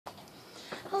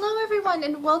everyone,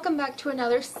 and welcome back to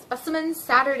another Specimen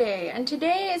Saturday. And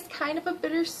today is kind of a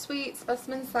bittersweet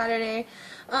Specimen Saturday.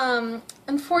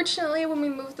 Unfortunately, when we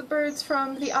moved the birds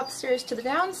from the upstairs to the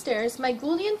downstairs, my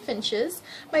Gouldian finches,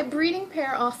 my breeding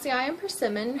pair Acai and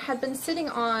Persimmon, had been sitting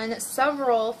on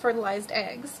several fertilized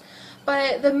eggs.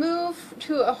 But the move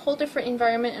to a whole different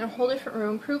environment and a whole different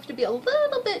room proved to be a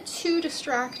little bit too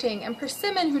distracting, and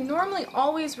Persimmon, who normally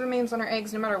always remains on her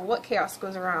eggs no matter what chaos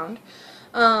goes around,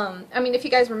 I mean, if you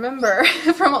guys remember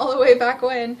from all the way back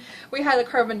when, we had a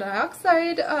carbon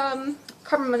monoxide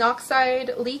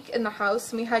leak in the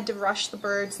house, and we had to rush the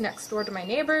birds next door to my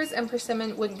neighbors, and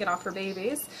Persimmon wouldn't get off her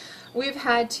babies. We've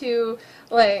had to,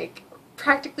 like,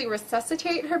 practically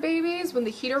resuscitate her babies when the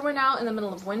heater went out in the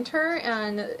middle of winter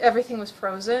and everything was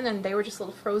frozen and they were just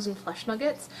little frozen flesh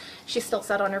nuggets. She still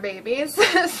sat on her babies.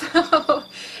 So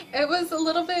it was a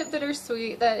little bit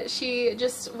bittersweet that she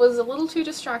just was a little too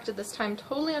distracted this time.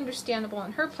 Totally understandable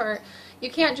on her part.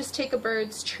 You can't just take a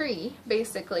bird's tree,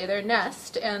 basically, their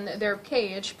nest and their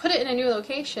cage, put it in a new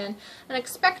location and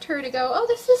expect her to go, oh,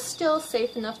 this is still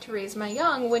safe enough to raise my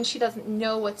young, when she doesn't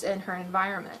know what's in her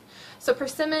environment. So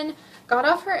Persimmon got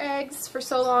off her eggs for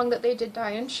so long that they did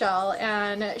die in shell,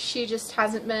 and she just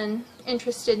hasn't been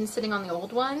interested in sitting on the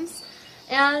old ones.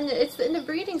 And it's the end of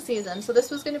breeding season, so this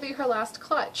was going to be her last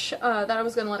clutch that I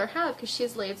was going to let her have because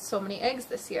she's laid so many eggs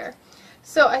this year.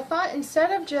 So I thought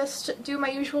instead of just do my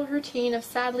usual routine of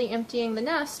sadly emptying the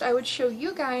nest, I would show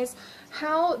you guys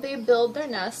how they build their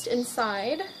nest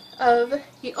inside of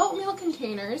the oatmeal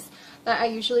containers that I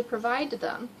usually provide to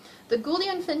them. The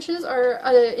Gouldian finches are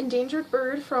an endangered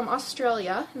bird from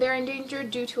Australia. They're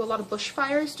endangered due to a lot of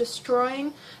bushfires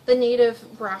destroying the native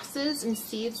grasses and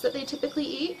seeds that they typically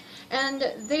eat,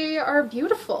 and they are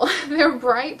beautiful. They're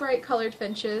bright, bright colored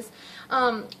finches.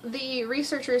 The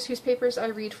researchers whose papers I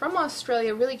read from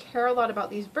Australia really care a lot about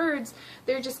these birds.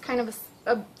 They're just kind of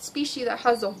a species that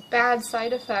has a bad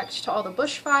side effect to all the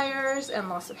bushfires and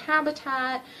loss of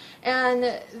habitat,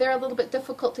 and they're a little bit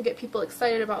difficult to get people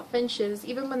excited about finches,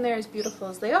 even when they're as beautiful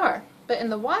as they are. But in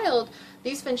the wild,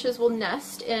 these finches will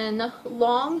nest in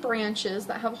long branches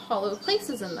that have hollow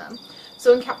places in them.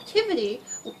 So in captivity,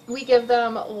 we give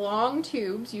them long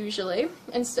tubes, usually,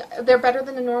 and they're better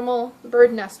than a normal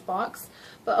bird nest box,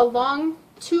 but a long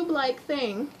tube-like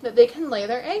thing that they can lay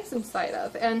their eggs inside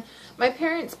of. And my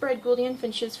parents bred Gouldian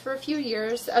finches for a few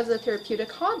years as a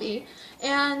therapeutic hobby,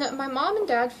 and my mom and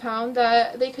dad found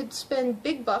that they could spend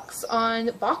big bucks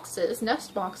on boxes,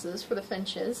 nest boxes for the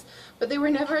finches, but they were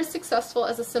never as successful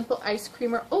as a simple ice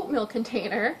cream or oatmeal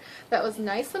container that was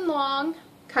nice and long,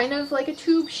 kind of like a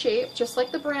tube shape, just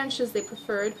like the branches they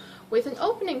preferred, with an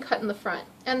opening cut in the front.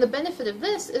 And the benefit of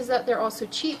this is that they're also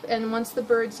cheap, and once the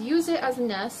birds use it as a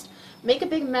nest, make a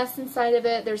big mess inside of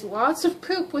it. There's lots of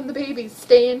poop when the babies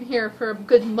stay in here for a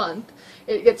good month.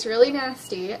 It gets really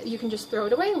nasty. You can just throw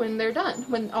it away when they're done.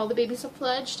 When all the babies have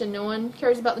fledged and no one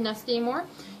cares about the nest anymore,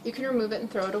 you can remove it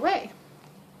and throw it away.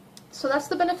 So that's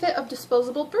the benefit of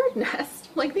disposable bird nests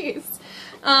like these.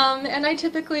 And I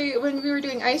typically, when we were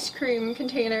doing ice cream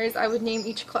containers, I would name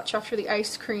each clutch after the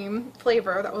ice cream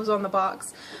flavor that was on the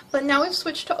box. But now we've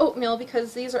switched to oatmeal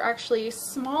because these are actually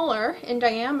smaller in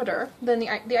diameter than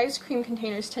the ice cream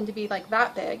containers tend to be like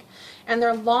that big, and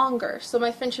they're longer. So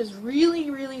my finches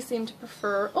really seem to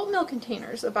prefer oatmeal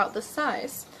containers about this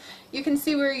size. You can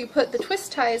see where you put the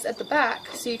twist ties at the back,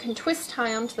 so you can twist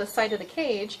tie them to the side of the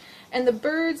cage, and the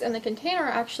birds and the container are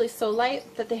actually so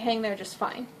light that they hang there just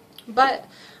fine. But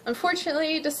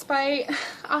unfortunately, despite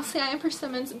Acai and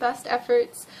Persimmon's best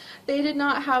efforts, they did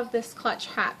not have this clutch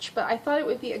hatch. But I thought it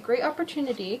would be a great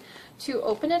opportunity to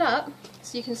open it up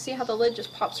so you can see how the lid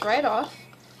just pops right off,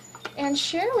 and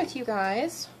share with you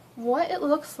guys what it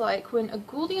looks like when a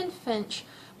Gouldian finch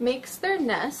makes their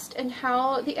nest and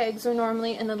how the eggs are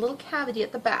normally in a little cavity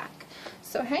at the back.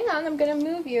 So hang on, I'm going to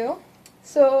move you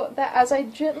so that as I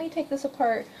gently take this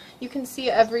apart, you can see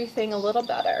everything a little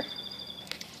better.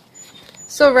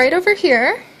 So right over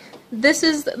here, this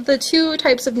is the two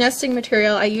types of nesting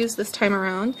material I use this time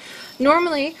around.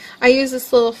 Normally, I use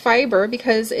this little fiber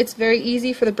because it's very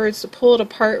easy for the birds to pull it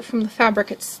apart from the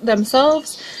fabric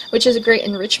themselves, which is a great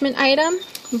enrichment item.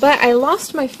 But I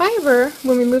lost my fiber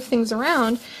when we moved things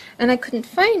around, and I couldn't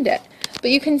find it.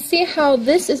 But you can see how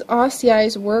this is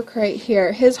Acai's work right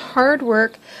here. His hard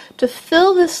work to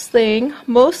fill this thing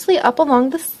mostly up along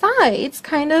the sides,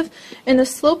 kind of in a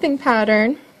sloping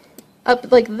pattern,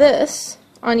 up like this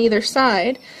on either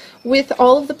side, with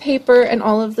all of the paper and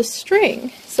all of the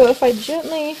string. So if I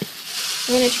gently, I'm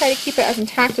going to try to keep it as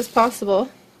intact as possible.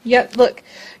 Yet look,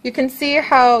 you can see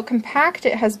how compact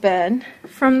it has been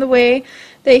from the way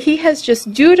that he has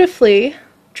just dutifully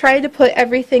tried to put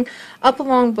everything up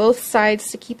along both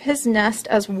sides to keep his nest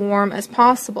as warm as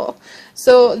possible.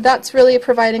 So that's really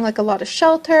providing like a lot of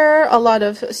shelter, a lot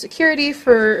of security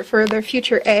for their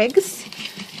future eggs.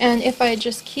 And if I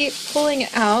just keep pulling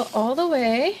it out all the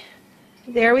way,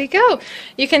 there we go.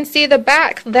 You can see the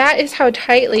back. That is how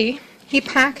tightly he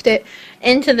packed it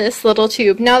into this little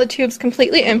tube. Now the tube's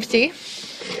completely empty,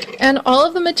 and all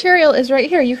of the material is right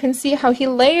here. You can see how he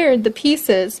layered the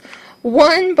pieces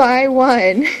one by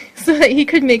one so that he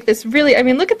could make this really, I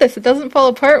mean, look at this, it doesn't fall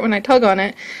apart when I tug on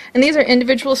it. And these are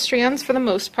individual strands for the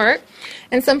most part.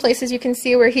 In some places you can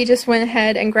see where he just went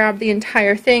ahead and grabbed the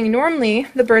entire thing. Normally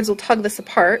the birds will tug this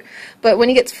apart, but when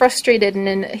he gets frustrated,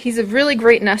 and he's a really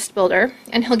great nest builder,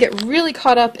 and he'll get really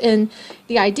caught up in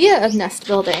the idea of nest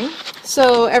building.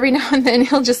 So every now and then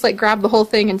he'll just like grab the whole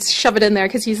thing and shove it in there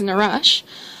because he's in a rush.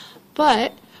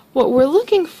 But what we're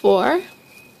looking for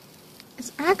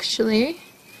is actually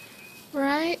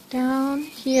right down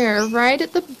here, right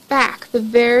at the back, the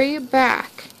very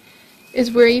back,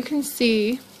 is where you can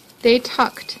see they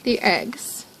tucked the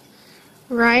eggs.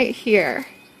 Right here.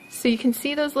 So you can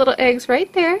see those little eggs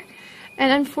right there,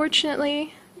 and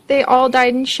unfortunately they all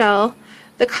died in shell.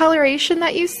 The coloration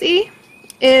that you see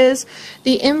is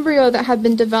the embryo that had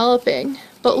been developing,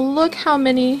 but look how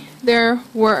many there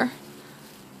were.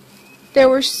 There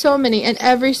were so many, and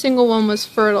every single one was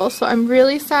fertile. So I'm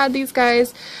really sad these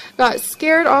guys got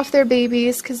scared off their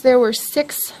babies, because there were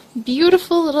 6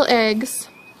 beautiful little eggs,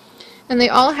 and they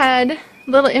all had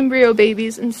little embryo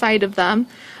babies inside of them.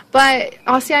 But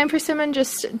Acai and Persimmon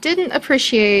just didn't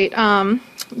appreciate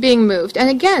being moved. And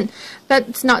again,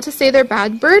 that's not to say they're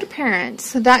bad bird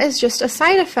parents. That is just a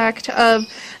side effect of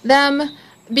them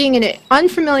being in an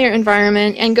unfamiliar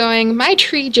environment and going, my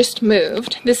tree just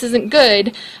moved. This isn't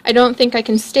good. I don't think I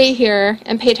can stay here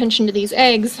and pay attention to these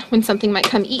eggs when something might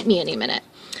come eat me any minute.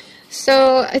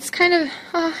 So it's kind of,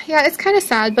 yeah, it's kind of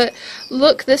sad, but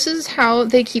look, this is how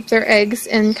they keep their eggs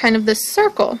in kind of this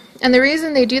circle. And the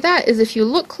reason they do that is if you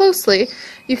look closely,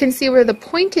 you can see where the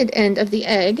pointed end of the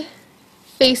egg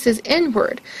faces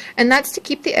inward, and that's to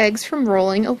keep the eggs from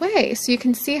rolling away. So you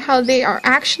can see how they are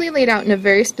actually laid out in a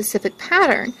very specific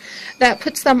pattern that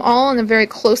puts them all in a very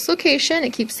close location.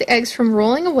 It keeps the eggs from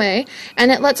rolling away,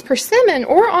 and it lets Persimmon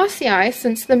or Acai,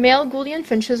 since the male Gouldian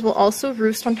finches will also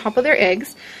roost on top of their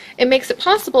eggs, it makes it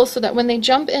possible so that when they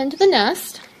jump into the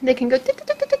nest, they can go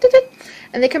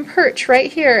and they can perch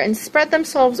right here and spread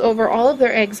themselves over all of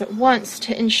their eggs at once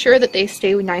to ensure that they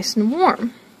stay nice and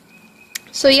warm.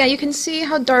 So yeah, you can see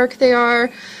how dark they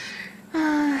are.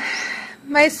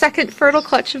 My second fertile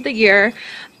clutch of the year,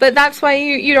 but that's why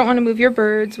you don't want to move your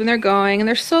birds when they're going, and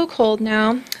they're so cold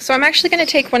now. So I'm actually going to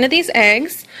take one of these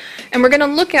eggs, and we're going to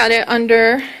look at it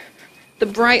under the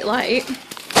bright light.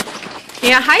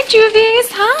 Yeah, hi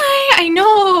Juvies, hi, I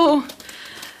know.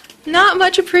 Not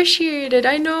much appreciated,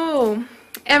 I know.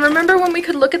 And remember when we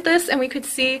could look at this and we could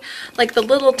see like the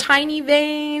little tiny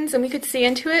veins and we could see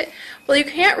into it? Well, you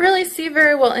can't really see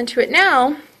very well into it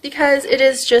now because it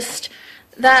is just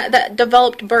that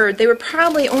developed bird. They were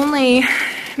probably only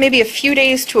maybe a few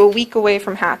days to a week away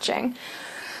from hatching.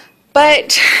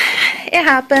 But it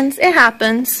happens, it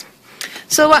happens.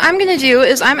 So what I'm going to do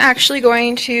is I'm actually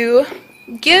going to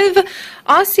give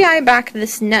Acai back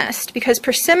this nest because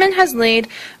Persimmon has laid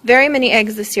very many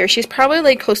eggs this year. She's probably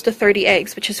laid close to 30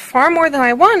 eggs, which is far more than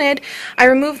I wanted. I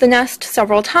removed the nest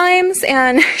several times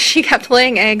and she kept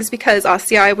laying eggs because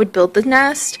Acai would build the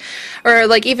nest or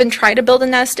like even try to build a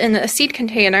nest in a seed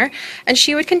container, and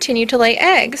she would continue to lay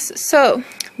eggs. So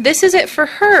this is it for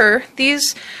her.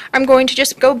 These I'm going to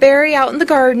just go bury out in the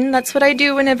garden. That's what I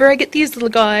do whenever I get these little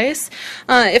guys.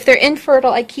 If they're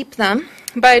infertile, I keep them.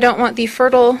 But I don't want the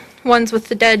fertile ones with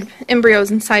the dead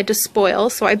embryos inside to spoil,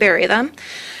 so I bury them.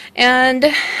 And,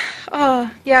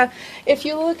 yeah, if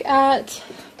you look at,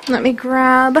 let me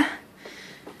grab,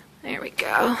 there we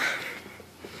go.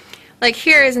 Like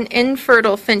here is an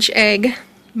infertile finch egg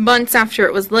months after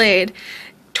it was laid.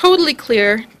 Totally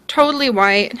clear, totally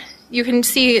white. You can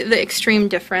see the extreme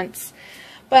difference.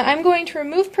 But I'm going to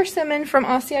remove Persimmon from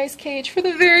Acai's cage for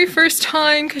the very first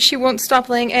time because she won't stop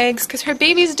laying eggs because her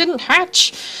babies didn't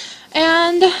hatch.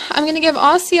 And I'm going to give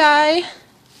Acai,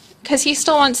 because he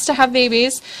still wants to have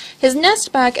babies, his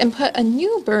nest back and put a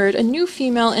new bird, a new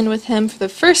female in with him for the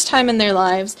first time in their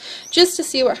lives just to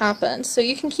see what happens. So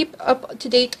you can keep up to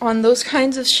date on those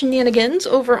kinds of shenanigans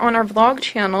over on our vlog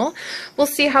channel. We'll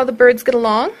see how the birds get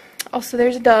along. Also,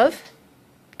 there's a dove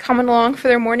coming along for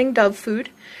their morning dove food.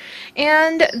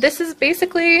 And this is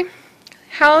basically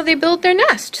how they build their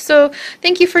nest. So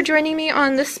thank you for joining me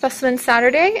on this Specimen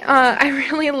Saturday. I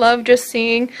really love just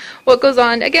seeing what goes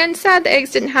on. Again, sad the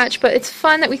eggs didn't hatch, but it's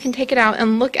fun that we can take it out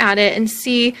and look at it and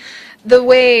see the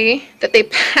way that they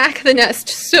pack the nest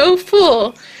so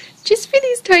full just for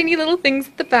these tiny little things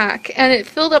at the back, and it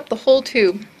filled up the whole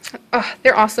tube. Oh,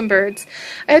 they're awesome birds.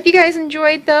 I hope you guys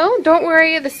enjoyed, though. Don't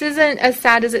worry, this isn't as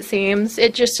sad as it seems.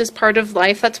 It just is part of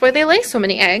life. That's why they lay so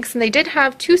many eggs. And they did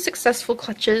have two successful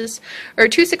clutches, or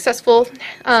two successful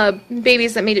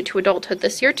babies that made it to adulthood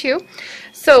this year, too.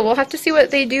 So we'll have to see what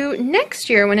they do next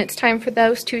year when it's time for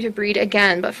those two to breed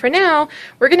again. But for now,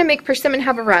 we're going to make Persimmon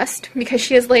have a rest because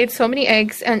she has laid so many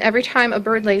eggs, and every time a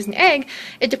bird lays an egg,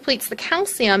 it depletes the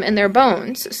calcium in their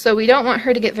bones. So we don't want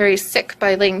her to get very sick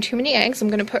by laying too many eggs. I'm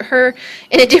going to put her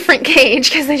in a different cage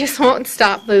because they just won't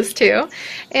stop, those two.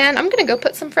 And I'm going to go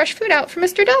put some fresh food out for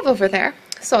Mr. Dove over there.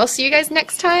 So I'll see you guys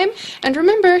next time. And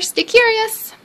remember, stay curious!